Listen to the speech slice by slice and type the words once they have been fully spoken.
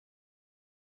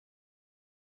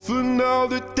For now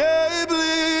the day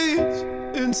bleeds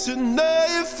into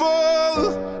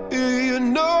nightfall. You're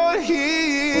not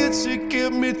here to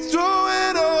get me through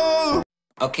it all.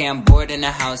 Okay, I'm bored in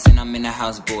the house and I'm in the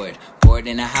house bored. Bored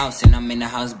in the house and I'm in the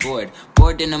house bored.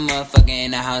 Bored in the motherfucker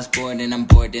in the house bored. And I'm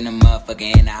bored in the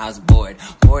motherfucker in the house bored.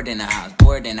 Bored in the house,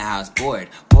 bored in the house bored.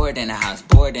 Bored in the house,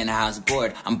 bored in the house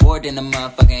bored. I'm bored in the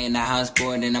motherfucker in the house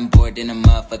bored. And I'm bored in the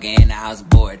motherfucker in the house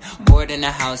bored. Bored in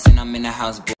the house and I'm in the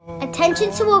house bored.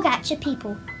 Attention to all Gacha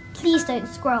people, please don't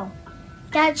scroll.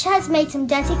 Gacha has made some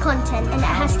dirty content and it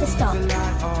has to stop.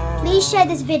 Please share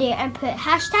this video and put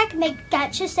hashtag make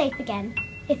Gacha safe again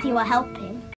if you are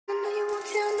helping.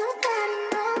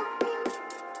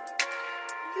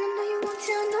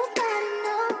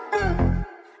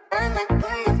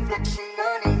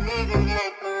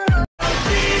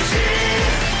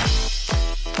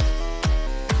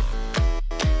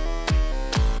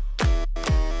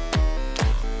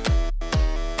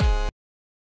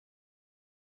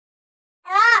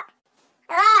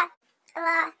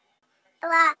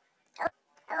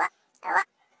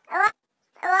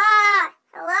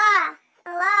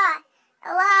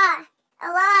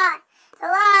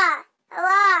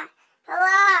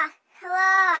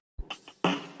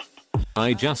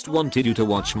 I just wanted you to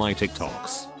watch my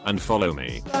TikToks and follow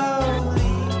me.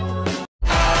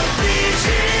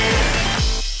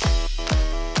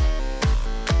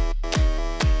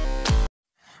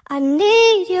 I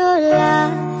need your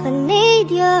love, I need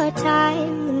your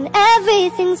time. When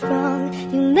everything's wrong,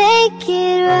 you make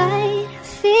it right. I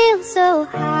feel so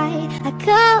high, I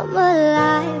come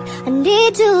alive. I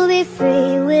need to be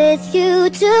free with you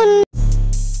tonight.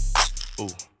 Ooh.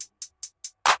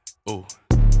 Ooh.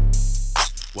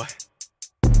 What?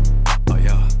 Oh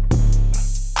yeah.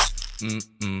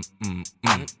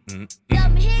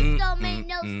 Some hits don't make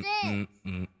no sense.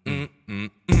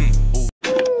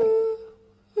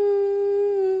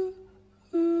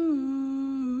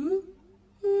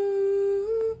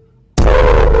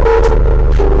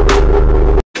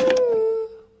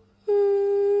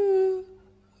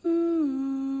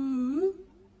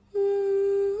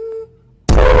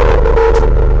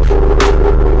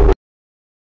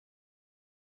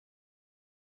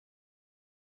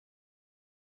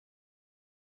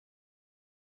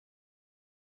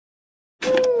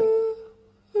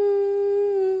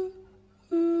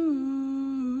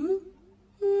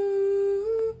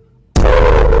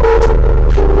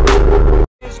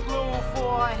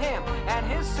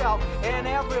 And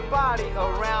everybody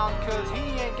around, cause he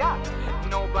ain't got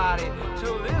nobody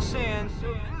to listen.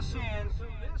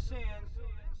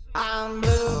 I'm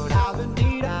blue, I've been